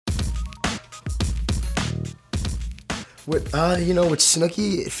With with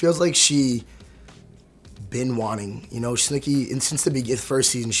Snooki, it feels like she been wanting. Snooki, and since the first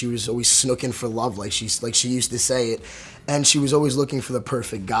season, she was always snooking for love, like she used to say it, and she was always looking for the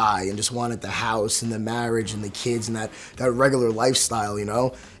perfect guy and just wanted the house and the marriage and the kids and that regular lifestyle,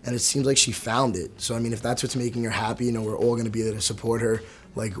 And it seems like she found it. So I mean, if that's what's making her happy, we're all gonna be there to support her.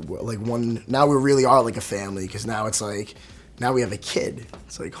 Like one. Now we really are like a family, because now it's like, now we have a kid.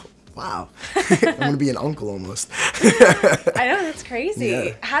 It's like, wow, I'm gonna be an uncle almost. I know, that's crazy.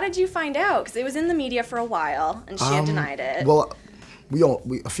 Yeah. How did you find out? Because it was in the media for a while, and she had denied it. Well,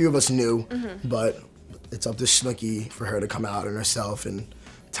 a few of us knew, but it's up to Snooki for her to come out in herself and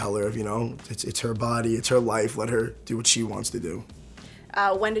tell her, it's her body, it's her life. Let her do what she wants to do.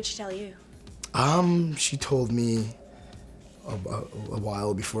 When did she tell you? She told me a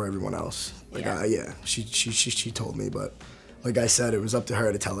while before everyone else. She told me, but like I said, it was up to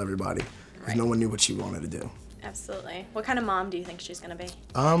her to tell everybody. Right. No one knew what she wanted to do. Absolutely. What kind of mom do you think she's gonna be?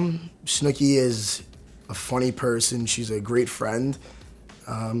 Snooki is a funny person. She's a great friend.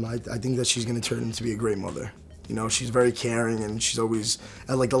 I think that she's gonna turn into be a great mother. She's very caring, and she's always,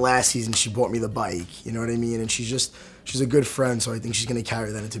 like the last season, she bought me the bike. You know what I mean? And she's a good friend, so I think she's gonna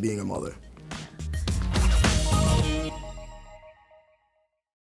carry that into being a mother.